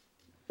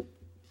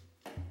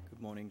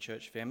Good morning,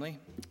 church family.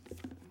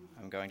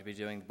 I'm going to be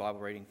doing the Bible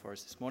reading for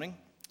us this morning.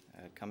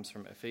 It comes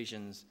from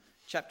Ephesians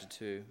chapter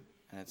 2,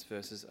 and it's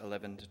verses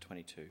 11 to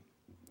 22.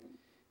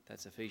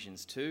 That's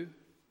Ephesians 2,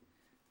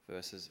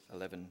 verses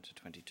 11 to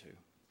 22.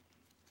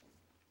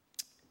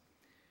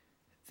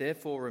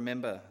 Therefore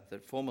remember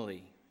that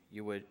formerly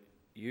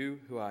you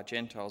who are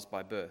Gentiles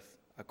by birth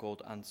are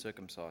called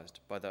uncircumcised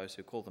by those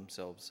who call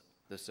themselves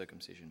the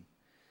circumcision,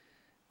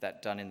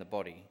 that done in the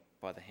body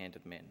by the hand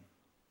of men.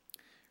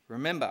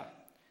 Remember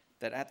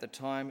that at the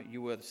time you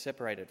were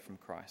separated from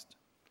Christ,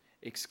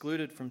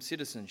 excluded from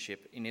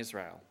citizenship in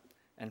Israel,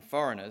 and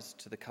foreigners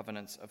to the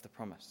covenants of the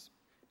promise,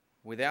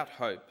 without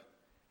hope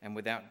and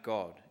without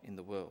God in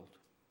the world.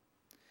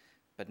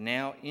 But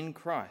now in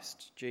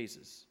Christ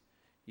Jesus,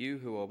 you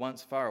who were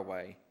once far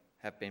away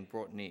have been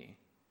brought near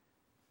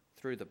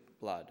through the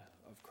blood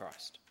of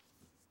Christ.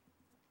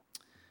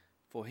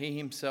 For he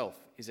himself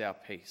is our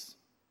peace,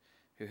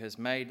 who has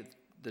made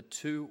the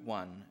two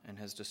one and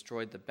has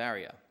destroyed the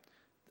barrier,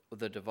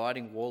 the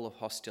dividing wall of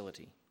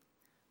hostility,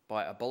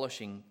 by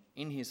abolishing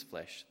in his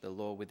flesh the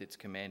law with its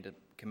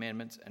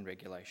commandments and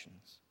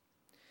regulations.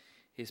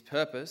 His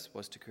purpose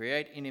was to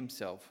create in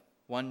himself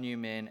one new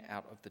man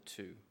out of the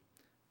two,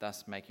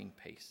 thus making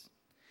peace,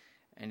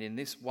 and in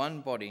this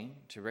one body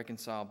to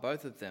reconcile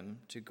both of them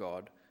to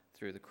God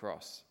through the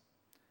cross,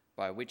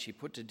 by which he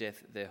put to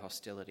death their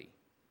hostility.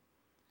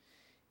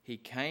 He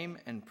came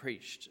and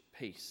preached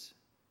peace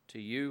to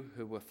you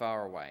who were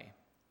far away,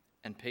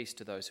 and peace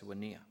to those who were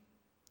near.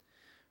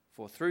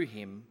 For through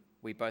him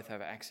we both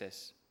have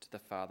access to the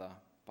Father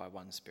by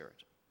one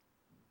Spirit.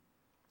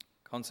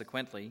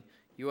 Consequently,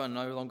 you are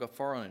no longer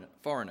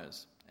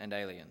foreigners and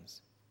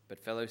aliens,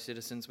 but fellow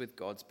citizens with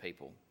God's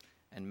people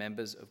and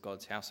members of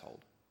God's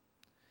household,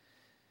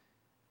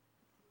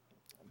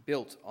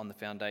 built on the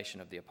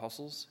foundation of the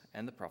apostles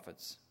and the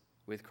prophets,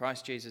 with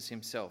Christ Jesus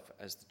himself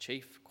as the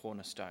chief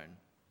cornerstone.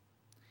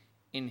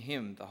 In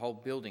him the whole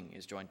building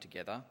is joined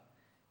together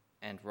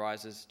and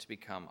rises to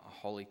become a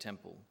holy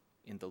temple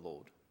in the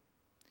Lord.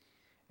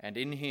 And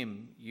in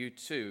him you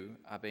too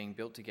are being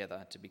built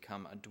together to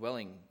become a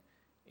dwelling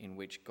in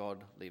which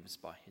God lives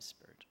by his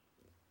Spirit.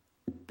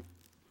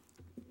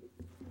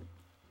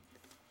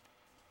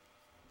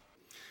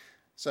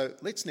 So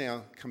let's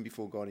now come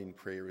before God in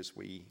prayer as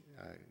we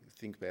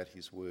think about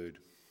his word.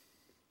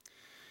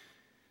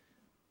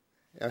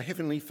 Our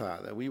Heavenly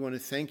Father, we want to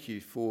thank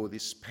you for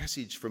this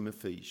passage from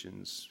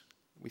Ephesians.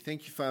 We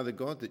thank you, Father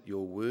God, that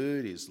your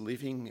word is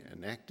living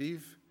and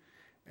active,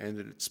 and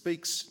that it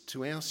speaks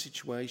to our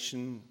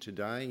situation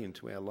today and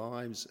to our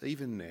lives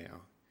even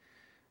now.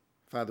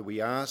 Father,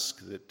 we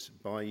ask that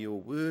by your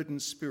word and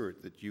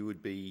spirit that you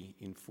would be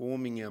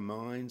informing our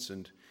minds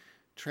and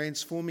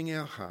transforming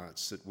our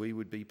hearts, that we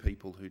would be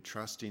people who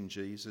trust in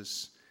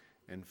Jesus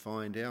and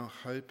find our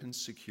hope and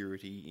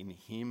security in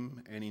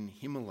him and in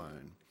him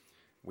alone.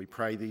 We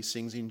pray these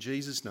things in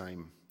Jesus'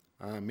 name.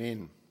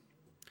 Amen.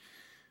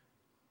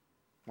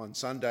 One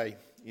Sunday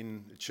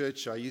in the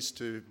church I used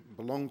to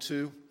belong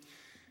to,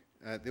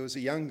 there was a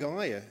young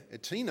guy, a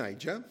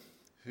teenager,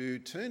 who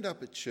turned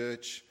up at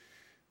church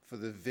for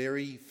the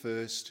very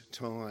first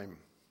time.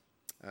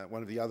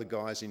 One of the other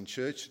guys in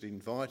church had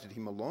invited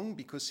him along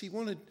because he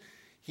wanted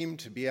him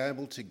to be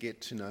able to get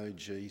to know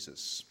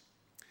Jesus.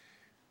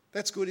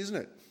 That's good, isn't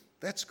it?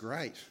 That's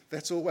great.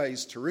 That's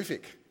always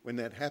terrific when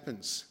that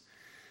happens.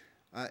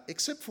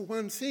 Except for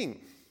one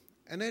thing,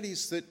 and that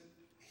is that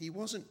he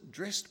wasn't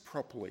dressed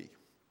properly.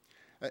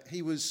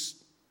 He was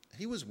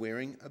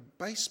wearing a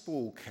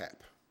baseball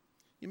cap.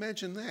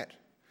 Imagine that.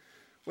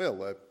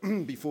 Well,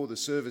 before the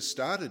service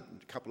started,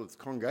 a couple of the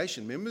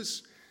congregation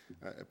members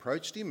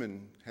approached him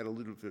and had a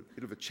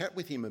bit of a chat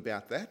with him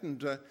about that,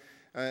 and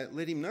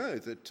let him know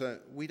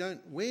that we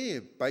don't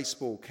wear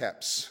baseball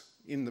caps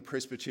in the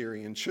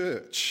Presbyterian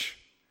church.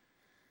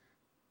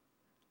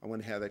 I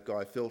wonder how that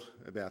guy felt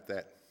about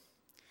that.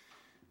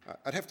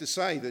 I'd have to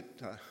say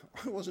that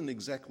I wasn't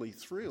exactly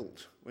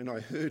thrilled when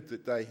I heard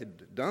that they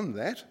had done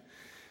that,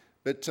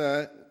 but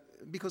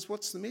because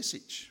what's the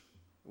message?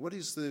 What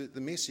is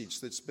the message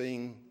that's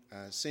being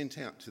sent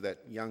out to that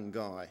young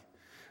guy?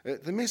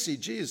 The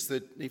message is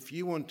that if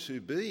you want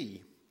to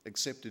be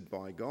accepted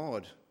by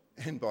God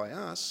and by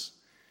us,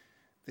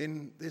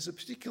 then there's a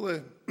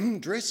particular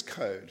dress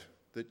code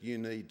that you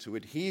need to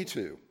adhere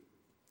to.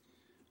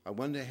 I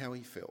wonder how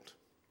he felt.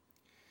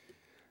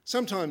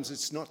 Sometimes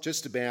it's not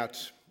just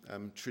about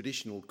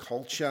traditional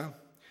culture,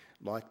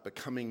 like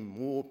becoming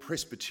more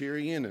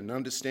Presbyterian and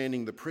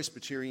understanding the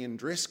Presbyterian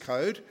dress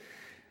code.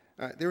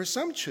 There are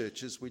some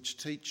churches which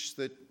teach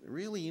that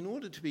really in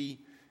order to be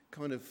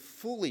kind of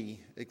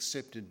fully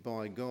accepted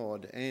by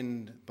God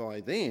and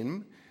by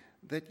them,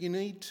 that you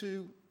need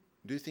to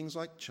do things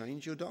like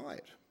change your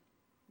diet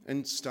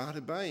and start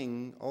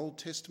obeying Old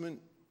Testament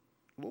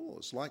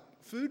laws, like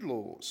food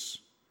laws.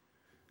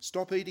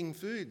 Stop eating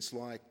foods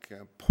like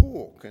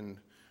pork and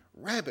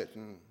rabbit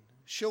and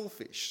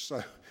shellfish.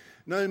 So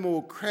no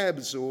more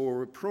crabs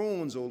or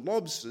prawns or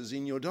lobsters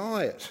in your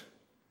diet.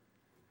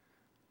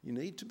 You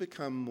need to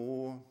become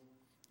more,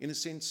 in a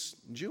sense,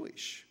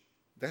 Jewish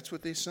That's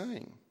what they're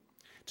saying.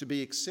 To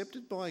be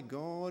accepted by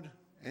God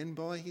and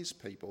by his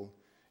people,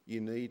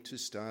 you need to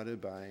start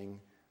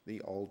obeying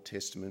the Old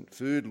Testament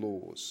food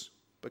laws.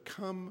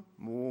 Become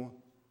more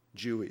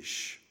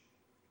Jewish.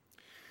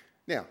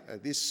 Now,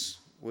 this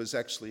was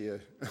actually a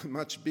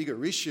much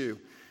bigger issue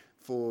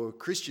for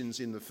Christians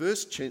in the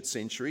first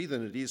century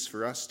than it is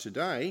for us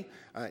today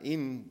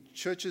in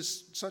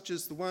churches such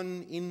as the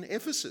one in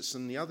Ephesus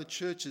and the other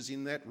churches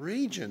in that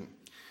region.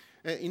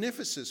 In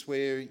Ephesus,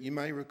 where you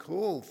may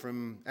recall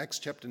from Acts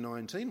chapter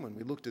 19, when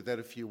we looked at that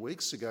a few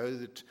weeks ago,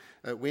 that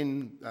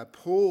when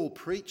Paul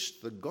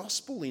preached the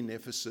gospel in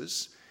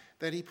Ephesus,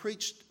 that he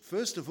preached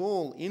first of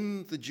all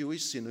in the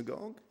Jewish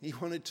synagogue. He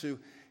wanted to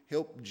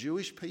help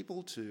Jewish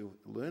people to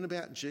learn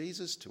about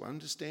Jesus, to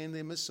understand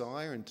their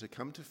Messiah and to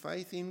come to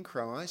faith in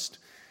Christ.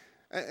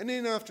 And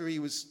then after he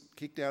was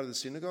kicked out of the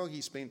synagogue,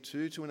 he spent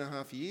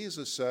 2.5 years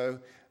or so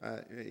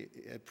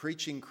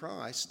preaching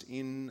Christ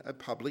in a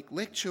public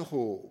lecture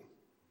hall.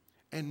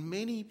 And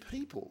many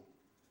people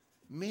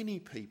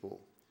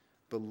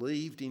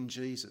believed in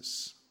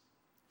Jesus.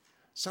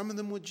 Some of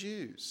them were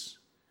Jews.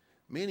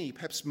 Many,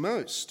 perhaps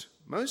most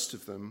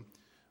of them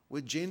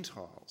were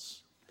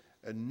Gentiles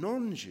and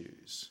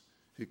non-Jews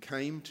who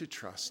came to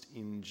trust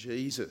in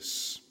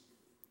Jesus.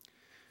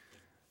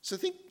 So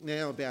think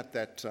now about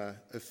that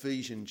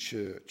Ephesian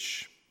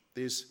church.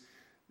 There's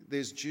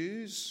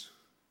Jews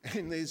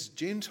and there's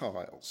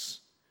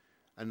Gentiles,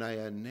 and they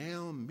are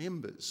now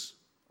members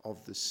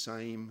of the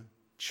same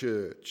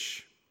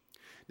church.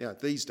 Now,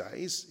 these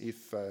days,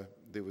 if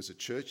there was a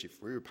church,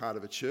 if we were part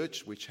of a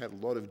church which had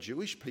a lot of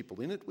Jewish people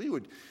in it, we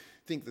would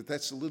think that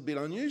that's a little bit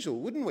unusual,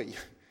 wouldn't we?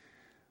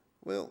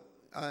 Well,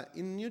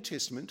 in the New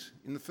Testament,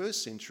 in the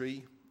first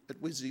century,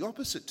 it was the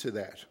opposite to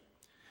that.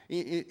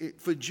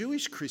 For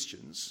Jewish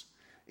Christians,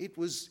 it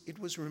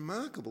was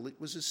remarkable, it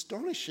was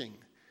astonishing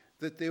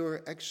that there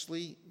were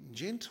actually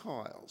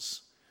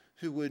Gentiles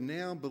who were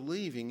now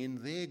believing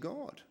in their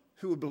God,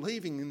 who were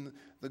believing in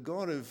the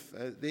God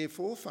of their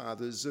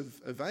forefathers,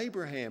 of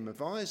Abraham,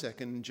 of Isaac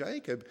and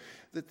Jacob,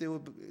 that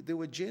there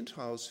were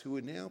Gentiles who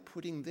were now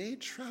putting their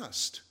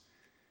trust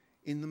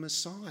in the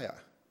Messiah,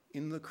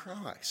 in the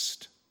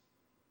Christ.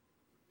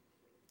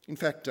 In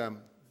fact,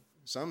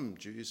 some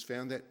Jews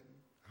found that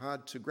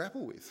hard to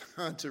grapple with,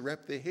 hard to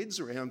wrap their heads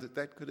around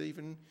that could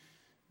even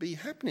be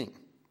happening.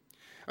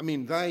 I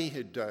mean, they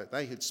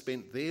had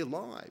spent their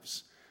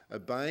lives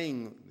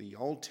obeying the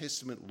Old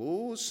Testament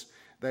laws.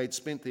 They'd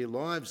spent their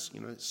lives,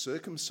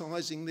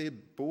 circumcising their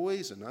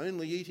boys and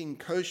only eating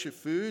kosher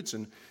foods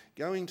and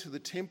going to the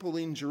temple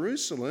in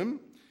Jerusalem.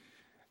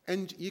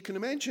 And you can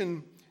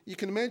imagine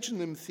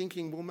them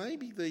thinking, well,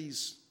 maybe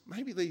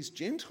these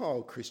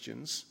Gentile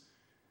Christians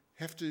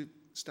have to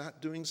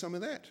start doing some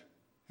of that,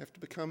 have to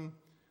become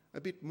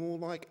a bit more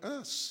like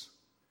us.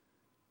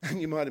 And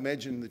you might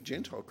imagine the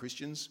Gentile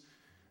Christians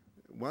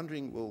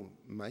wondering, well,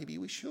 maybe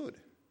we should.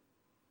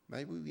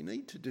 Maybe we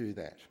need to do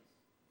that.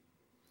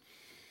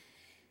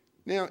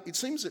 Now, it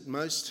seems that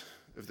most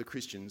of the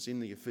Christians in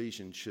the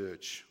Ephesian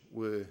church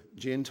were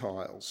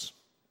Gentiles.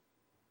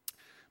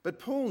 But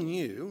Paul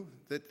knew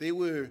that there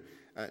were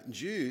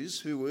Jews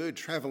who were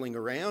travelling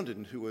around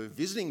and who were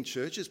visiting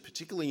churches,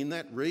 particularly in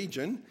that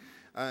region,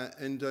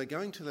 and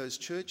going to those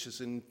churches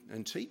and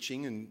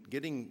teaching and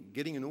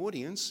getting an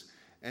audience.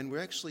 And we're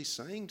actually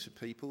saying to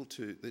people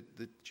that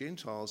the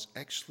Gentiles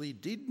actually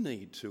did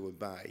need to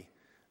obey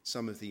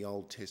some of the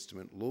Old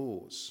Testament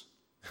laws,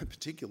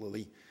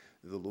 particularly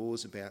the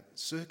laws about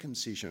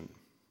circumcision.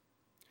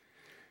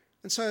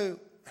 And so,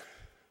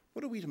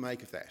 what are we to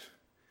make of that?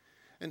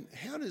 And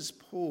how does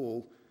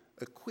Paul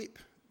equip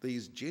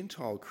these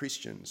Gentile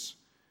Christians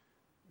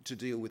to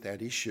deal with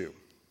that issue?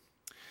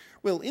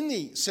 Well, in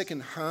the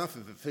second half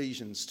of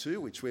Ephesians 2,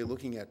 which we're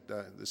looking at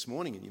this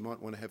morning, and you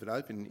might want to have it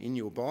open in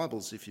your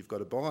Bibles if you've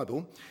got a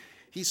Bible,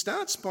 he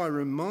starts by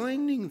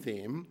reminding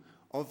them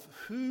of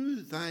who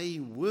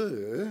they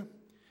were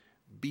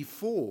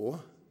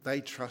before they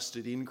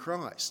trusted in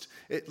Christ.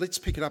 Let's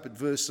pick it up at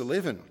verse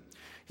 11.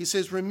 He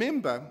says,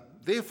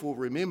 therefore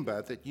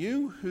remember that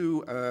you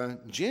who are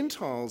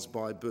Gentiles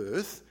by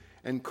birth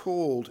and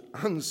called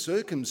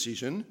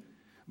uncircumcision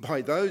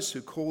by those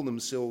who call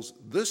themselves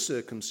the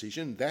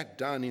circumcision, that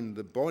done in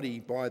the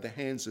body by the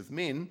hands of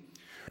men,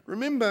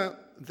 remember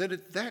that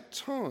at that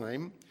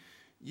time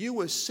you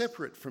were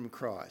separate from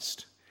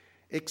Christ,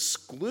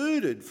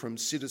 excluded from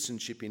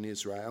citizenship in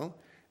Israel,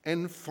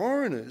 and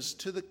foreigners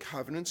to the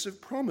covenants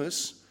of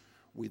promise,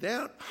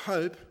 without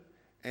hope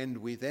and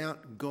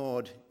without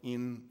God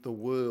in the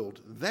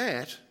world.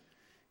 That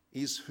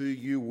is who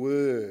you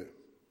were.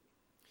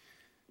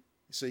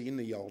 You see, in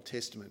the Old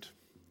Testament,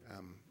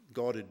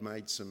 God had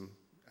made some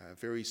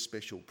very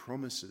special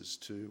promises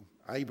to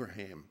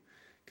Abraham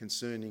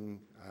concerning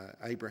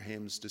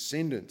Abraham's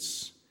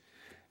descendants.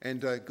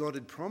 And God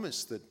had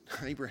promised that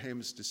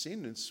Abraham's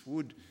descendants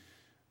would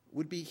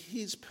be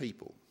his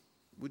people,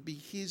 would be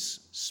his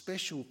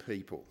special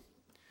people.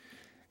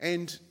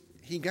 And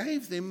he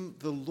gave them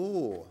the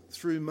law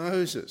through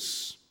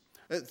Moses,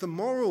 the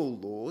moral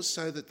laws,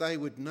 so that they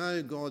would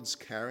know God's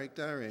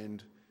character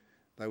and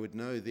They would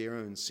know their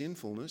own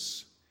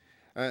sinfulness.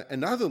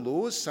 And other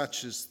laws,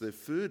 such as the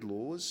food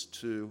laws,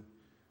 to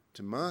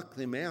mark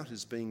them out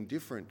as being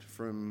different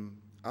from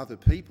other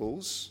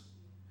peoples.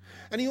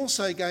 And he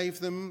also gave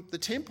them the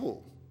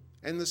temple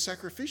and the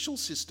sacrificial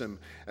system,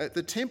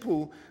 the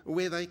temple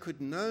where they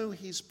could know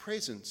his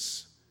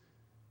presence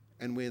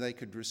and where they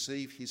could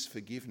receive his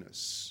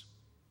forgiveness.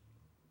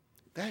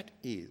 That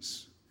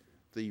is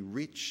the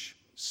rich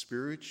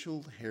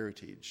spiritual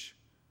heritage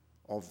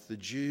of the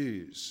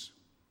Jews.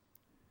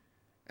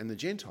 And the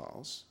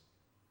Gentiles,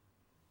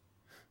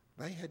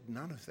 they had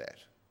none of that.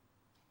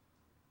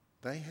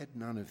 They had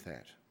none of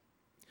that.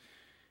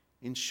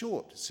 In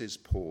short, says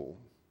Paul,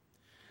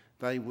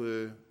 they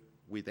were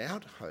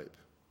without hope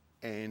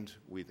and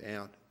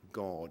without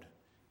God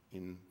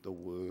in the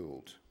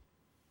world.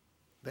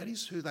 That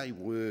is who they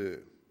were.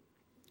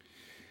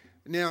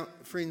 Now,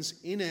 friends,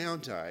 in our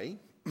day,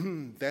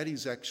 that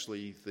is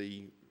actually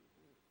the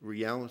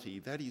reality.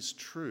 That is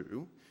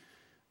true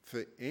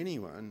for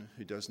anyone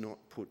who does not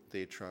put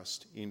their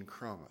trust in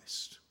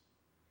Christ.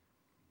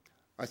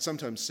 I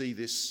sometimes see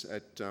this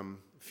at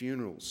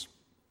funerals,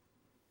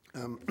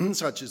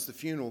 such as the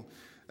funeral.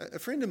 A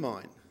friend of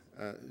mine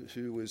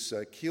who was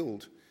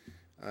killed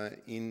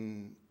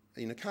in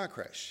a car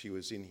crash. He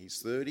was in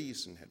his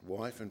 30s and had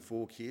wife and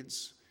 4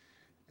 kids,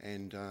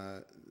 and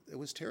it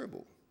was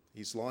terrible.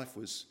 His life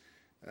was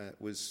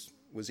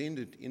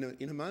ended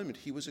in a moment.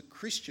 He was a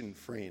Christian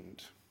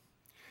friend,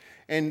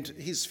 and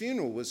his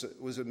funeral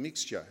was a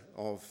mixture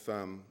of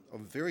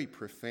very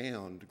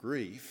profound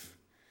grief,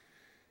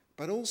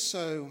 but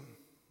also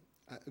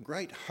a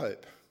great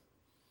hope,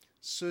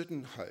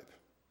 certain hope,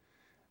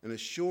 an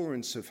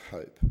assurance of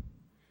hope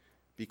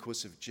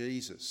because of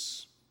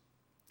Jesus.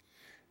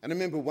 And I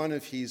remember one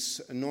of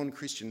his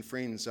non-Christian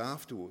friends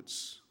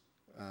afterwards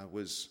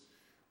was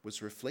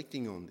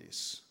reflecting on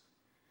this,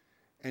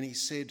 and he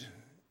said,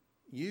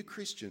 "You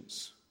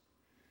Christians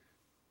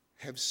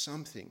have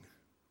something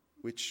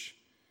which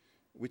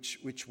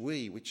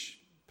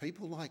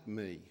people like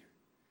me,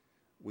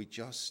 we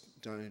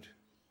just don't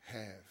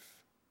have."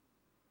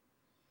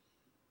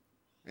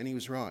 And he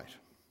was right,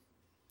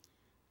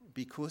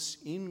 because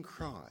in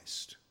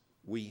Christ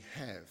we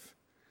have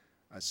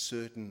a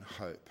certain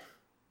hope,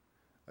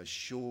 a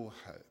sure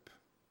hope,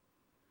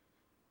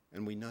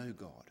 and we know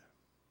God.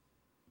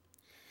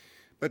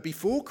 But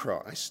before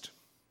Christ,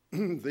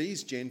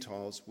 these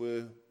Gentiles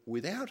were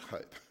without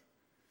hope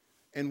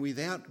and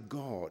without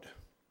God.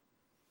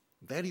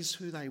 That is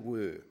who they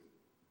were.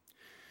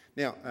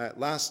 Now,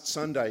 last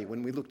Sunday,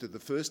 when we looked at the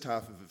first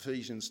half of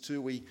Ephesians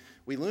 2, we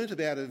learnt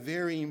about a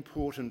very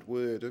important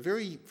word, a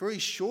very, very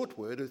short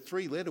word, a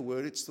 3-letter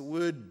word. It's the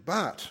word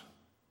 "but."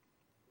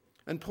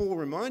 And Paul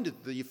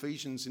reminded the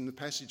Ephesians in the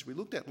passage we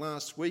looked at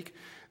last week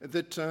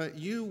that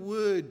you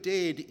were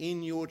dead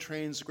in your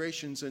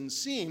transgressions and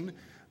sin,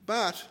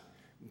 but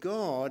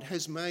God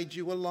has made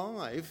you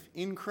alive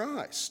in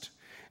Christ.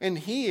 And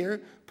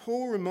here,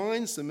 Paul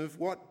reminds them of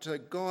what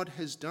God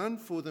has done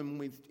for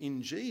them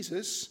in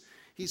Jesus.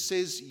 He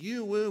says,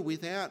 you were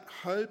without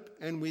hope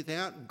and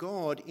without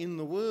God in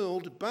the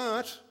world,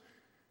 but,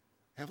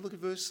 have a look at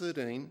verse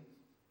 13,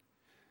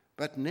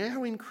 but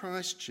now in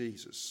Christ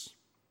Jesus,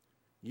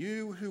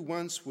 you who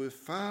once were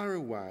far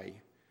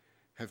away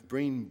have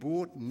been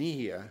brought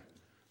near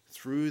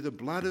through the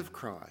blood of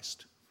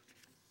Christ,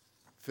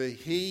 for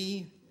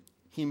he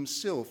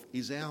himself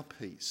is our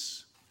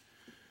peace,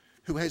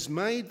 who has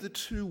made the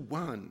two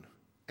one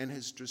and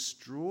has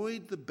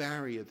destroyed the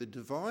barrier, the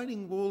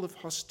dividing wall of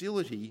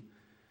hostility,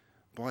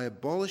 by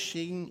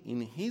abolishing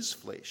in his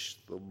flesh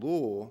the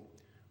law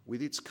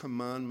with its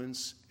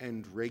commandments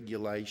and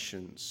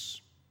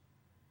regulations.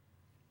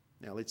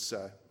 Now let's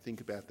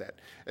think about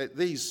that.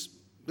 These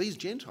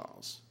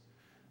Gentiles,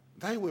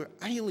 they were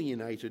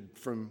alienated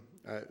from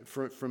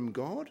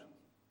God,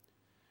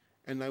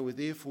 and they were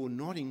therefore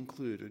not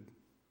included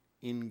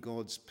in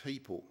God's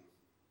people.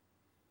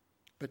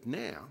 But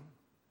now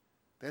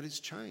that has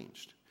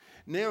changed.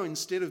 Now,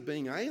 instead of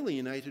being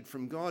alienated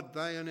from God,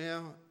 they are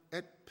now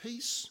at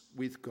peace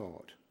with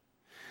God.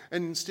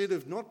 And instead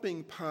of not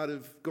being part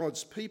of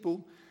God's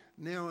people,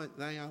 now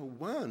they are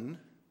one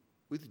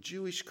with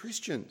Jewish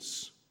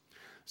Christians.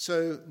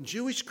 So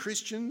Jewish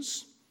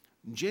Christians,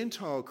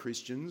 Gentile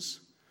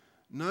Christians,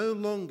 no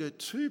longer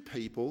two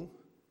people,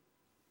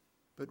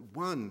 but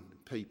one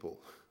people.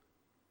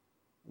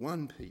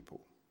 One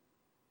people.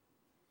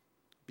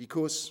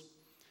 Because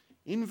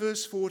in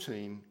verse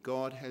 14,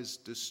 God has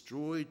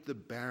destroyed the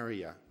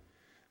barrier,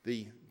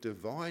 the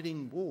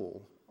dividing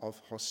wall of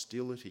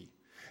hostility.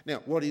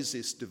 Now, what is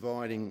this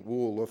dividing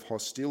wall of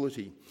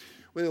hostility?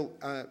 Well,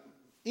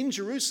 in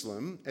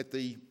Jerusalem, at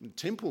the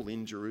temple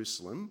in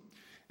Jerusalem,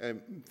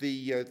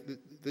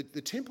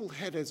 the temple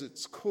had as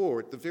its core,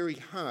 at the very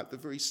heart, the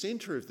very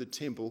centre of the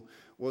temple,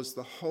 was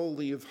the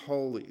Holy of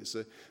Holies,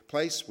 a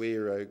place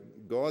where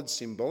God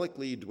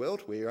symbolically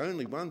dwelt, where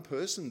only one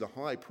person, the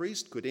high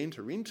priest, could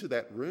enter into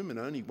that room, and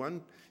only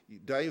one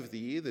day of the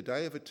year, the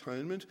Day of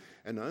Atonement,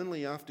 and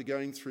only after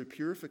going through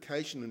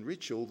purification and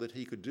ritual that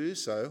he could do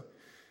so.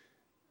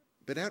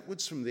 But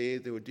outwards from there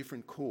were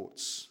different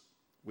courts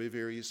where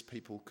various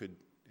people could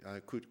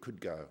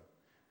go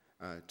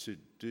to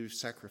do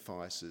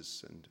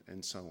sacrifices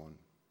and so on.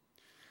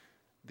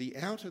 The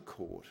outer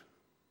court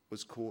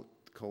was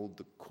called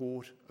the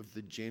court of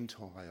the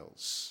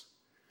Gentiles.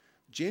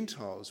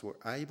 Gentiles were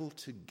able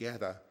to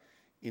gather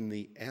in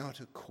the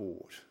outer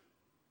court,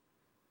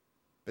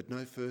 but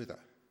no further.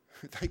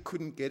 They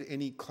couldn't get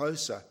any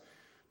closer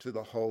to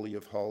the Holy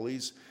of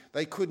Holies.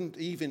 They couldn't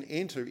even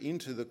enter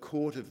into the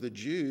court of the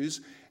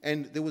Jews,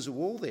 and there was a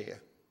wall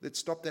there that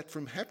stopped that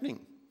from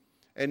happening.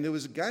 And there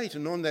was a gate,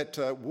 and on that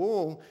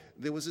wall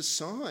there was a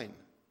sign.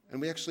 And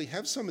we actually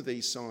have some of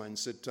these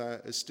signs that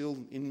are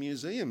still in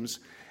museums.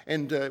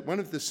 And one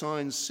of the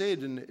signs said,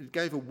 and it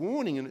gave a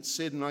warning, and it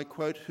said, and I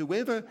quote,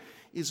 "Whoever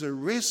is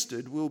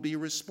arrested will be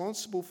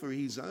responsible for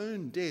his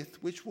own death,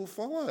 which will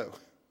follow."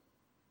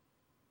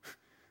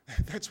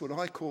 That's what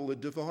I call a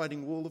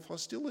dividing wall of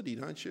hostility,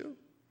 don't you?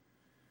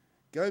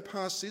 Go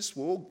past this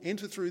wall,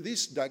 enter through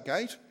this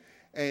gate,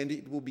 and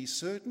it will be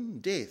certain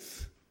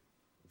death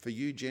for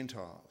you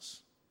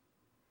Gentiles.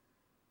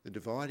 The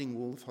dividing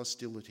wall of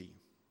hostility.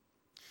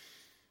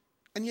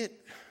 And yet,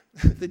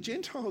 the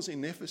Gentiles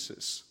in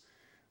Ephesus,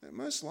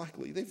 most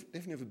likely,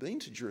 they've never been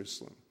to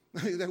Jerusalem.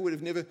 They would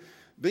have never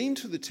been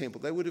to the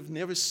temple. They would have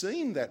never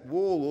seen that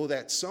wall or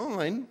that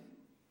sign.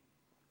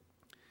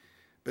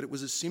 But it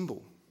was a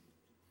symbol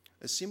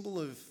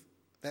of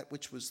that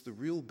which was the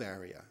real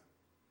barrier,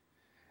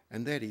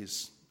 and that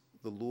is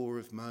the law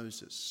of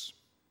Moses.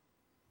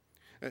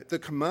 The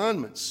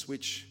commandments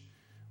which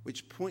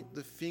point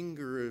the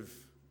finger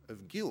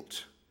of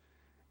guilt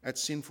at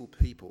sinful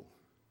people,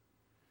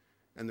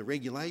 and the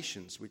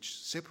regulations which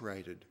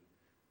separated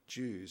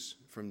Jews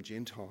from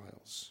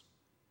Gentiles.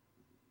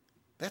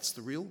 That's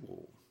the real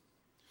wall,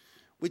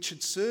 which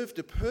had served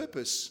a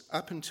purpose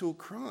up until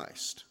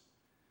Christ.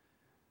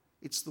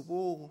 It's the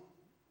wall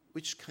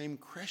which came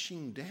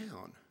crashing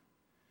down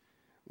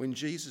when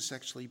Jesus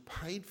actually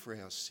paid for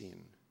our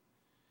sin,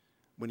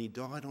 when he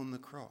died on the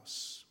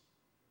cross.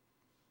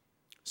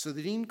 So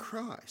that in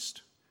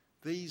Christ,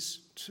 these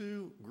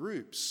two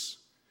groups,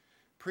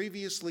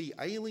 previously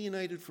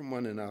alienated from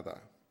one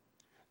another,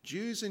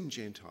 Jews and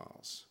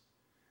Gentiles,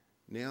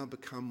 now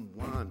become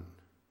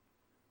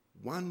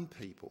one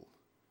people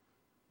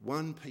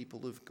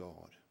of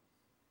God.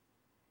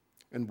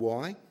 And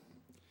why?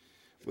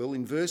 Well,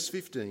 in verse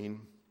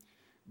 15,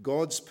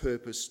 God's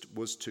purpose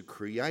was to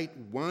create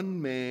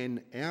one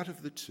man out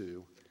of the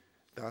two,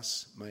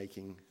 thus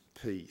making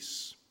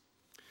peace.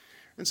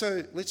 And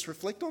so let's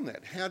reflect on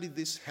that. How did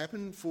this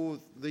happen for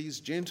these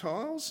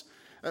Gentiles?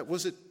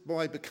 Was it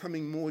by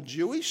becoming more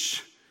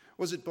Jewish?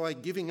 Was it by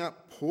giving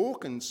up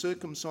pork and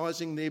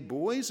circumcising their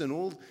boys and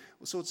all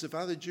sorts of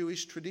other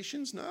Jewish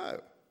traditions?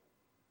 No.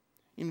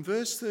 In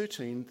verse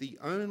 13, the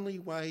only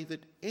way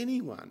that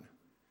anyone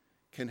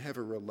can have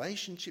a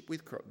relationship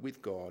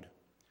with God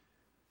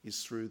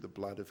is through the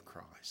blood of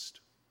Christ.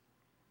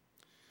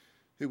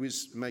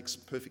 Makes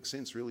perfect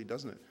sense, really,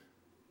 doesn't it?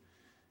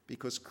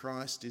 Because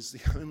Christ is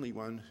the only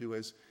one who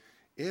has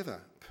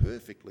ever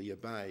perfectly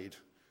obeyed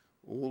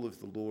all of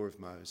the law of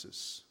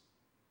Moses.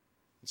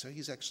 And so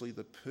he's actually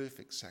the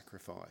perfect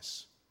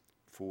sacrifice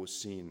for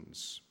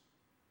sins.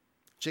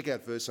 Check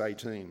out verse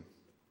 18.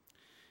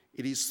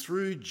 It is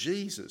through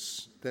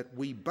Jesus that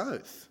we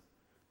both,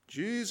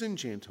 Jews and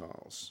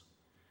Gentiles,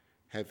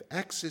 have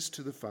access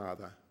to the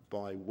Father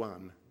by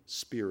one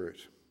Spirit.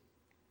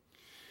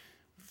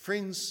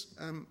 Friends,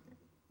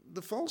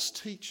 the false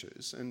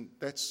teachers, and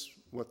that's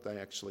what they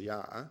actually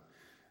are,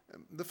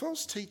 the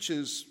false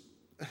teachers,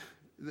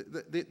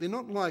 they're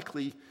not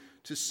likely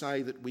to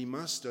say that we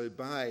must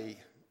obey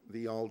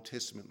the Old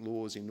Testament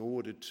laws in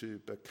order to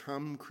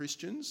become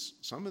Christians.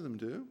 Some of them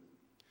do.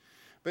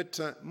 But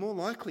more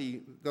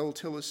likely they'll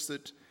tell us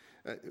that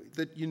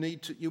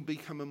you'll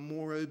become a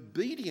more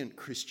obedient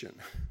Christian,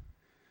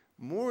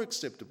 more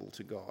acceptable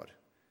to God,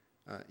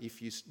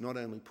 if you not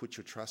only put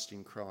your trust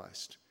in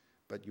Christ,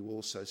 but you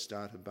also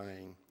start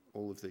obeying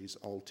all of these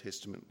Old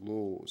Testament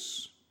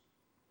laws.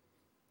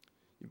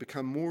 You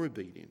become more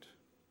obedient,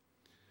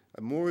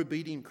 a more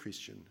obedient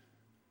Christian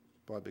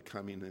by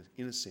becoming,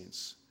 in a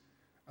sense,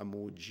 a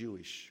more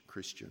Jewish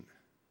Christian.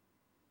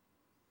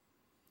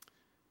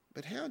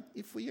 But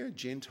if we are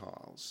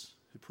Gentiles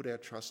who put our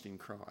trust in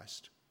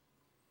Christ,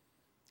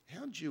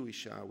 how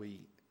Jewish are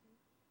we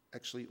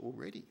actually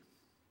already?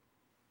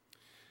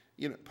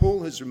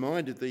 Paul has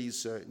reminded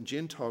these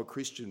Gentile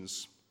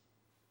Christians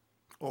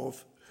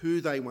of who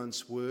they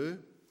once were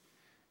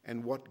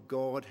and what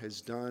God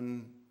has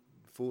done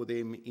for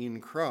them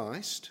in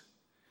Christ.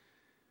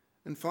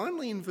 And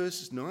finally, in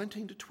verses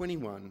 19 to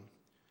 21,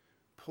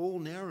 Paul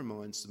now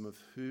reminds them of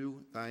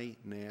who they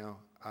now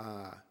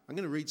are. I'm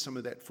going to read some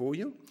of that for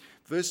you.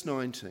 Verse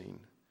 19,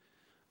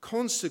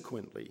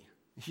 consequently,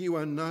 you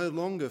are no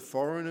longer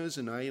foreigners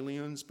and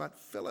aliens, but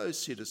fellow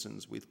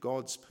citizens with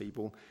God's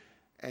people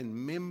and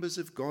members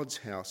of God's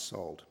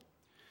household,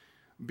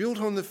 built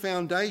on the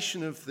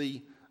foundation of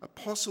the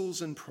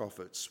apostles and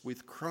prophets,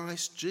 with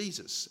Christ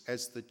Jesus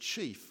as the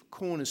chief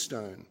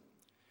cornerstone.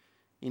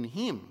 In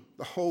him,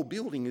 the whole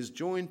building is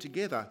joined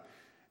together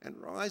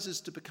and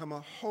rises to become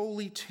a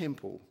holy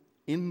temple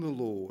in the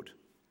Lord.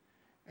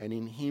 And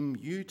in him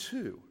you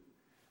too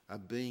are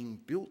being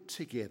built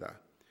together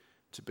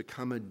to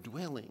become a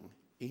dwelling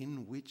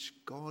in which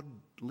God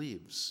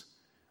lives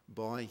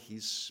by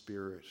his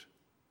Spirit.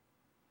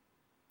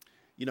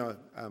 You know,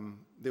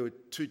 there were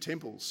two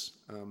temples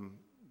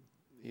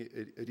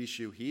at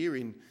issue here.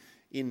 In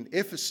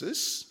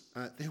Ephesus,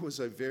 there was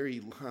a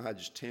very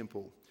large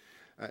temple.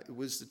 It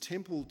was the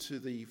temple to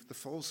the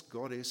false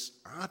goddess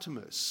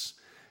Artemis,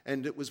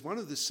 and it was one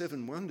of the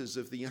seven wonders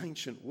of the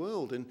ancient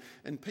world.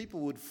 And people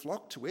would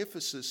flock to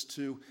Ephesus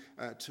to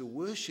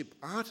worship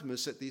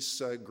Artemis at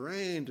this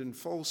grand and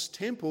false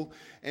temple.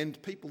 And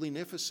people in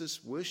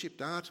Ephesus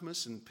worshipped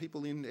Artemis, and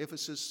people in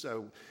Ephesus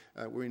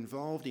were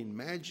involved in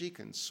magic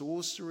and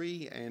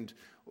sorcery and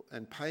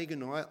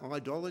pagan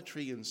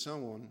idolatry and so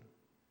on.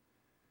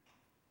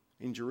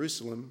 In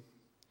Jerusalem,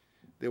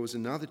 there was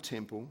another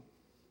temple,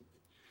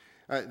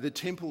 the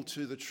temple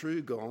to the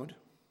true God.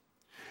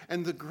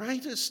 And the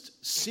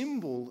greatest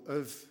symbol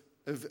of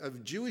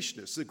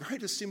Jewishness, the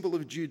greatest symbol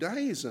of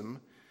Judaism,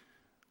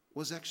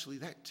 was actually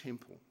that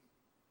temple,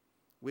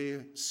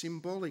 where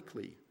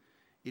symbolically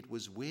it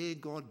was where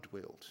God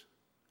dwelt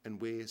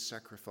and where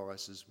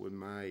sacrifices were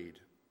made.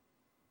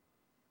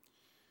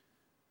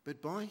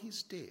 But by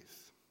his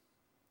death,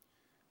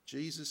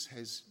 Jesus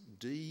has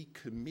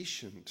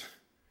decommissioned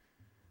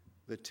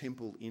the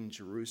temple in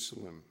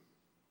Jerusalem,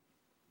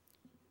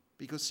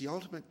 because the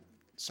ultimate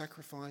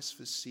sacrifice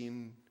for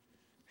sin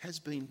has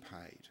been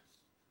paid,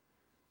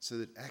 so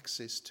that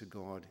access to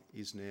God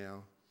is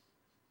now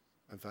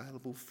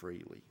available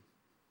freely.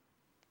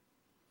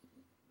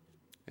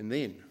 And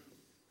then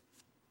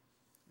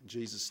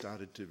Jesus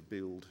started to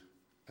build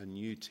a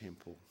new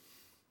temple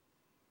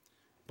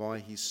by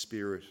his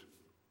Spirit.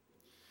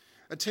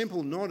 A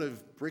temple not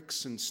of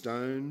bricks and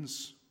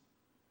stones,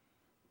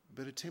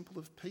 but a temple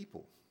of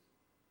people.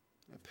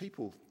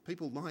 People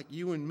like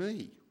you and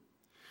me.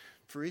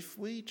 For if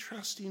we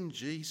trust in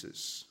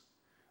Jesus,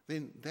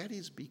 then that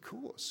is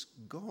because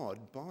God,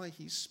 by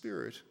his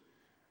Spirit,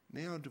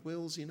 now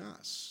dwells in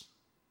us.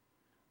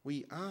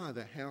 We are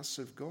the house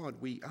of God.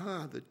 We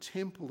are the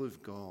temple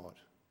of God.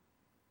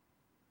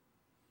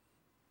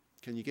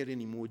 Can you get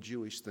any more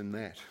Jewish than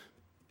that?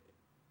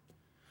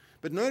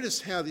 But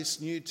notice how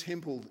this new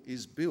temple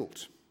is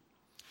built.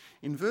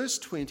 In verse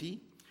 20,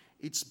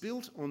 it's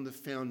built on the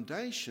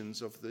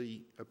foundations of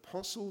the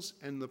apostles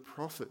and the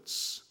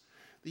prophets.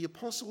 The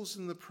apostles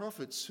and the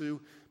prophets who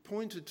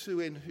pointed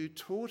to and who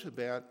taught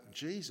about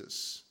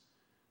Jesus,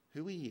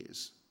 who he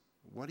is,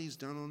 what he's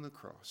done on the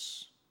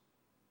cross.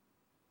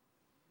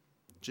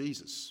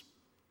 Jesus,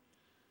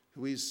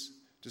 who is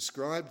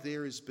described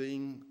there as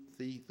being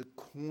the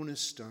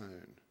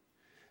cornerstone,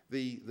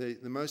 the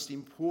most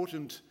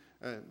important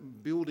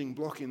building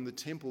block in the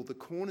temple, the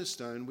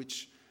cornerstone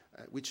which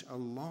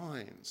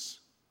aligns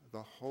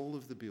the whole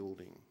of the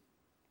building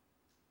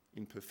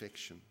in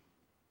perfection.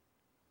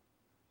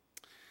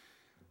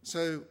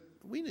 So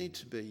we need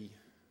to be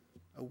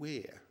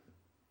aware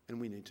and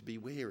we need to be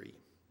wary.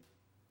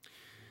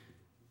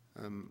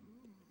 A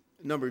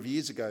number of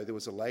years ago, there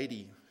was a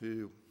lady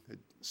who had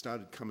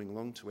started coming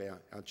along to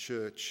our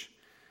church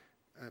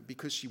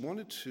because she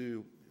wanted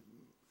to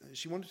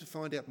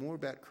find out more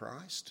about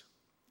Christ,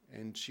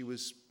 and she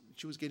was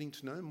getting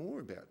to know more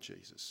about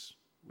Jesus,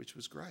 which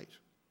was great.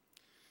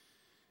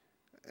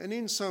 And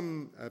then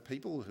some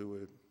people who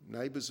were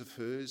neighbours of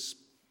hers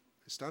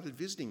started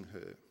visiting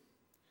her.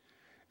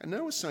 And they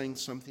were saying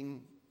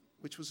something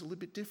which was a little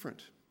bit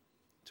different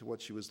to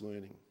what she was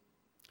learning.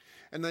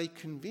 And they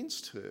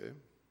convinced her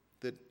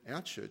that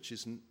our church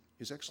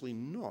is actually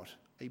not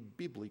a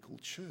biblical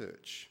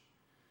church.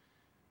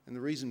 And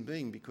the reason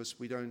being because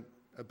we don't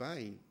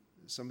obey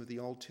some of the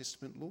Old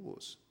Testament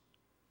laws,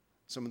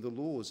 some of the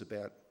laws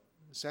about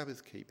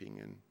Sabbath keeping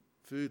and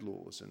food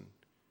laws and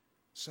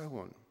so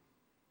on.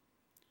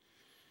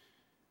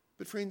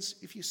 But friends,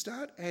 if you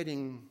start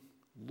adding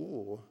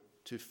law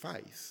to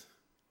faith,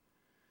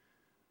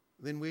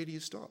 then where do you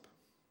stop?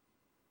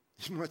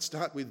 You might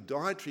start with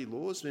dietary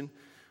laws, then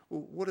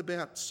well, what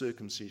about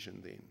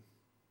circumcision then?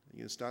 Are you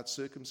going to start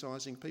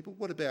circumcising people?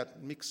 What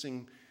about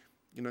mixing,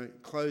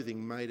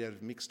 clothing made out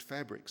of mixed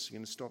fabrics? You're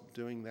going to stop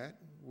doing that?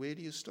 Where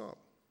do you stop?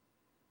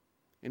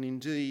 And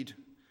indeed,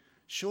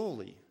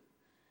 surely,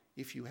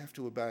 if you have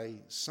to obey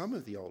some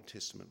of the Old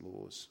Testament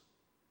laws,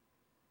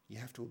 you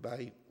have to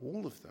obey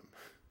all of them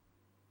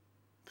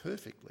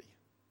perfectly,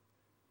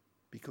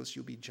 because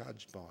you'll be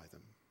judged by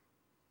them.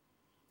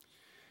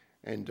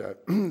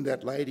 And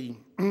that lady,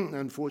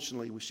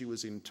 unfortunately, she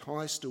was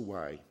enticed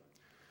away.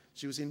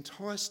 She was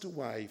enticed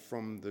away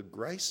from the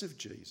grace of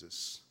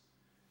Jesus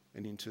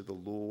and into the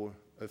law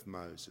of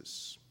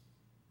Moses.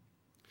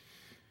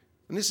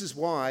 And this is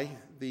why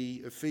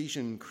the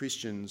Ephesian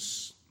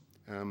Christians,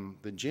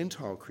 the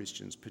Gentile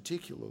Christians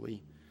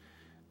particularly,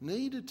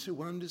 needed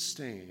to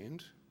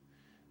understand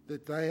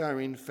that they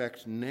are in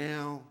fact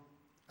now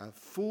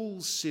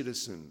full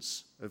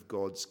citizens of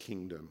God's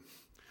kingdom.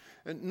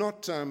 And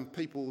not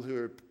people who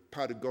are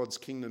part of God's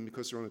kingdom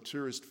because they're on a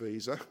tourist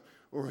visa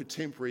or a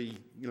temporary,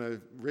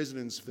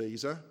 residence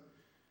visa,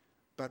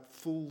 but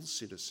full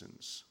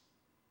citizens,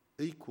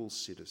 equal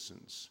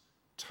citizens,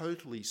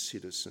 totally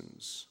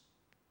citizens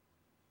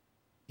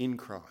in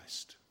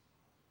Christ.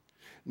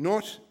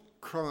 Not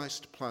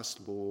Christ plus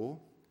law,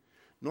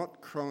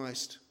 not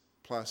Christ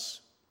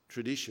plus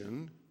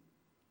tradition,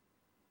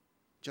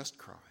 just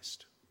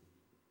Christ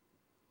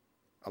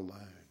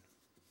alone.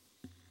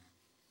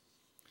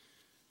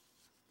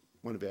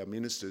 One of our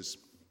ministers,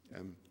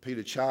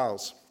 Peter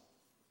Charles,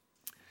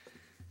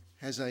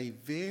 has a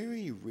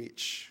very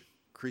rich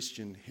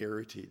Christian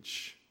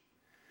heritage.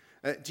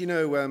 Do you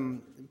know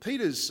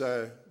Peter's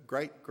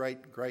great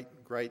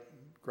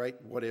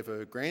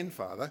whatever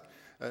grandfather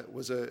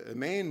was a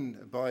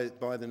man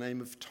by the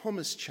name of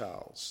Thomas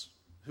Charles,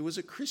 who was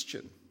a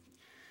Christian,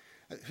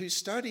 who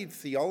studied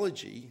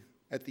theology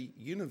at the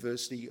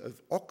University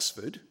of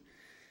Oxford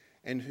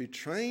and who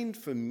trained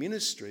for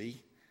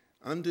ministry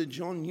under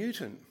John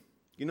Newton.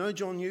 You know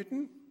John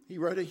Newton? He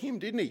wrote a hymn,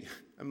 didn't he?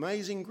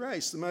 Amazing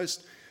Grace, the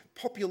most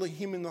popular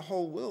hymn in the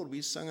whole world.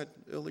 We sang it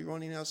earlier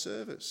on in our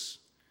service.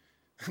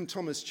 And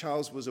Thomas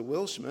Charles was a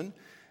Welshman,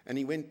 and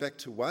he went back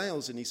to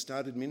Wales and he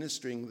started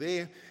ministering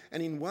there.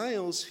 And in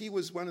Wales, he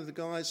was one of the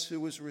guys who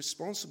was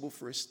responsible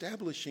for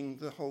establishing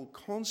the whole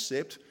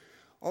concept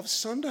of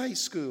Sunday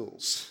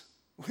schools,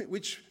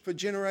 which for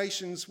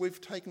generations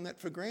we've taken that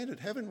for granted,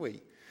 haven't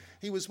we?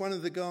 He was one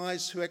of the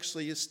guys who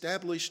actually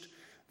established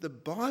the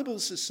Bible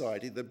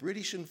Society, the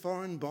British and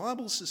Foreign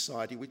Bible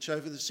Society, which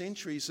over the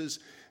centuries has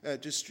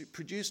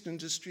produced and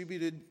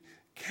distributed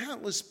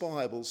countless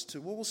Bibles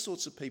to all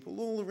sorts of people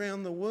all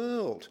around the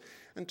world.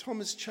 And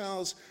Thomas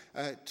Charles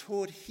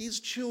taught his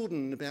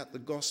children about the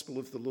gospel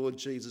of the Lord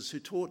Jesus, who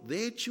taught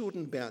their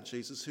children about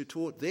Jesus, who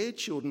taught their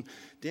children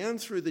down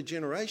through the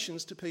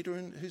generations to Peter,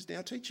 and who's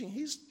now teaching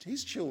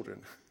his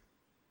children.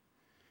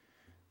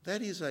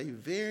 That is a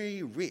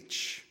very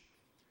rich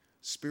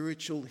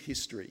spiritual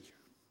history,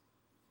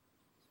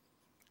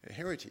 a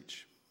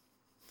heritage.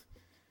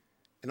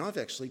 And I've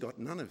actually got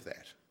none of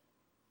that.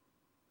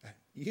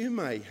 You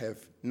may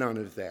have none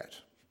of that.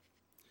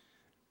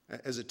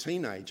 As a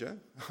teenager,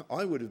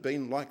 I would have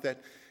been like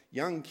that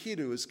young kid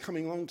who was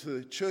coming along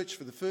to church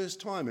for the first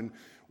time and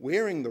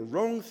wearing the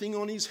wrong thing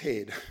on his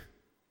head.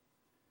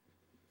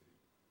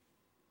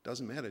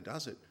 Doesn't matter,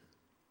 does it?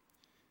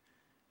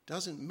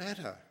 Doesn't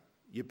matter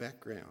your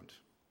background.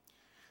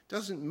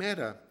 Doesn't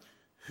matter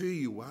who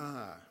you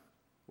are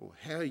or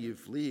how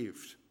you've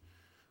lived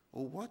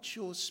or what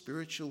your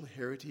spiritual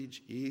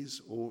heritage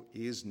is or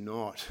is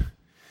not.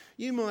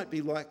 You might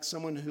be like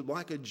someone who,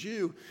 like a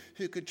Jew,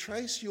 who could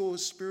trace your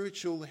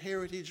spiritual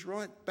heritage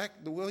right back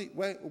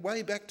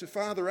way back to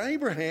Father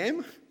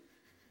Abraham.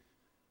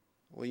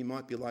 Or you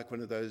might be like one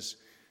of those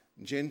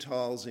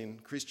Gentiles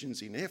and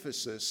Christians in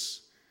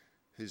Ephesus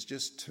who's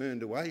just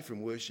turned away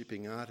from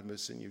worshipping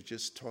Artemis and you've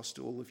just tossed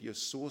all of your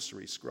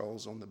sorcery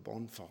scrolls on the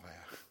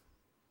bonfire.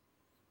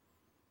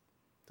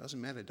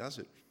 Doesn't matter, does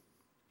it?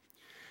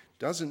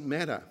 Doesn't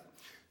matter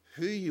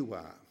who you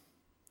are,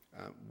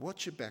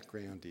 what your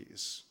background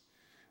is,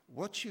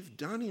 what you've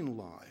done in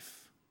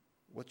life,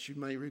 what you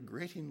may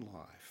regret in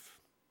life.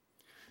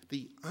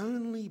 The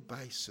only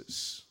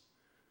basis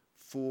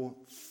for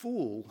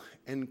full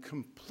and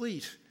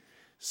complete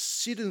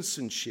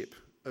citizenship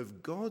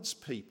of God's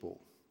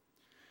people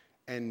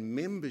and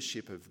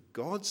membership of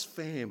God's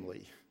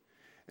family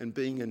and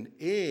being an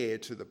heir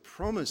to the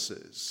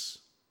promises,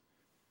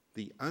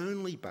 the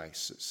only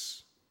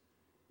basis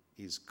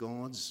is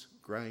God's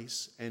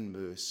grace and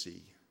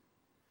mercy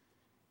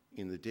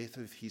in the death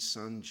of his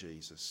son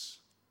Jesus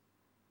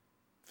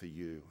for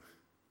you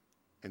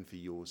and for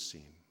your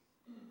sin.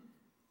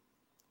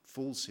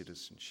 Full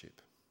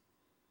citizenship.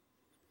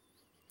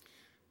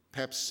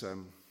 Perhaps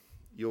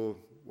you're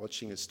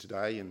watching us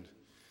today and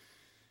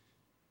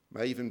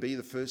may even be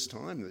the first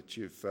time that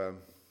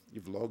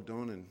you've logged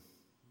on and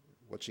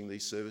watching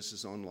these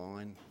services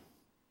online,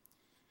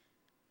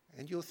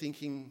 and you're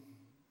thinking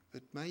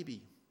that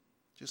maybe,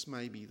 just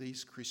maybe,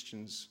 these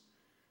Christians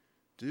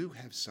do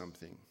have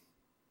something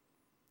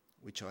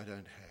which I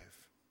don't have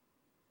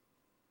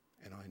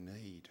and I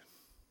need.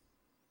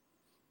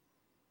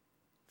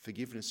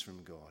 Forgiveness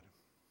from God,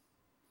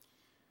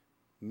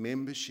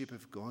 membership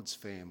of God's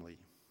family,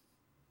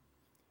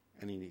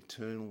 and an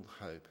eternal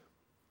hope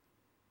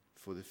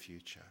for the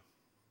future.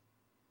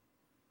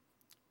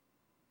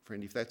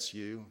 Friend, if that's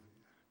you,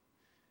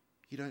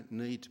 you don't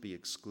need to be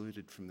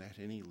excluded from that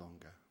any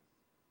longer.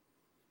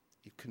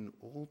 It can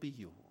all be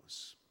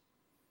yours.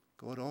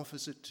 God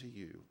offers it to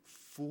you,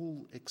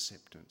 full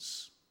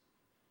acceptance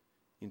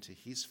into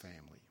his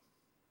family,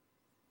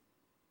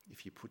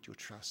 if you put your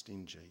trust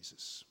in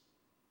Jesus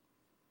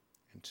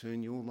and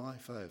turn your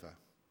life over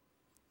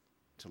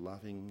to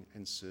loving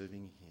and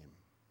serving him.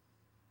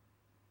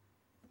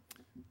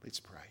 Let's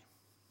pray.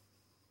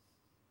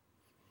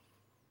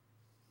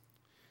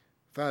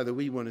 Father,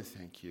 we want to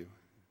thank you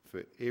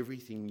for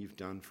everything you've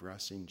done for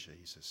us in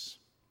Jesus.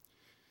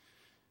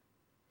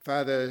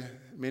 Father,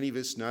 many of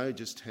us know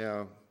just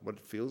what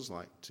it feels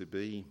like to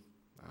be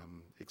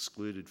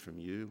excluded from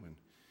you and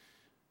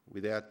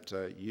without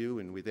you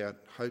and without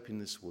hope in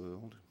this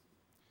world.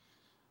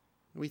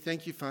 And we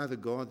thank you, Father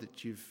God,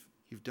 that you've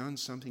done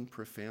something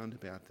profound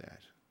about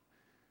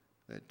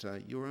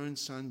that your own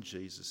Son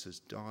Jesus has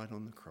died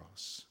on the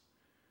cross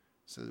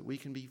so that we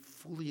can be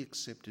fully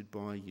accepted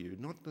by you,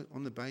 not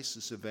on the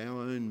basis of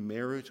our own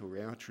merit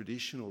or our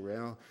tradition or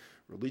our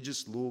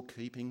religious law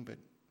keeping, but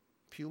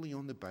purely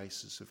on the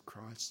basis of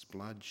Christ's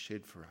blood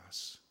shed for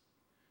us.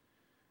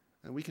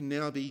 And we can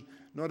now be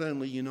not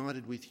only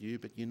united with you,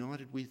 but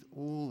united with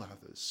all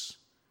others,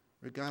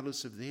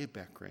 regardless of their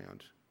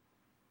background,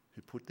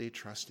 who put their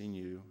trust in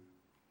you.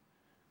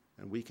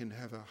 And we can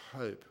have a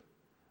hope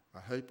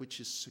which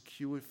is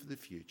secure for the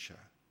future,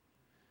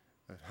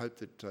 a hope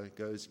that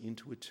goes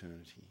into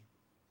eternity.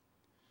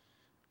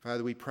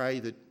 Father, we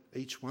pray that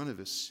each one of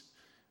us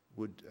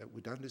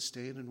would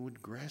understand and would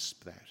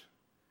grasp that,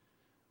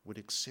 would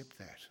accept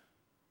that,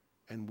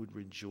 and would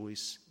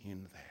rejoice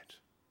in that.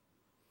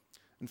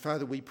 And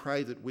Father, we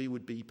pray that we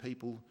would be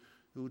people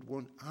who would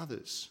want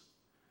others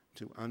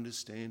to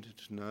understand,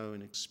 to know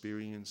and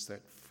experience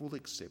that full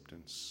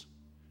acceptance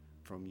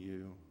from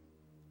you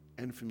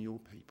and from your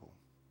people.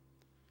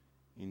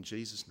 In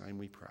Jesus' name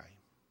we pray.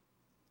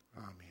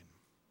 Amen.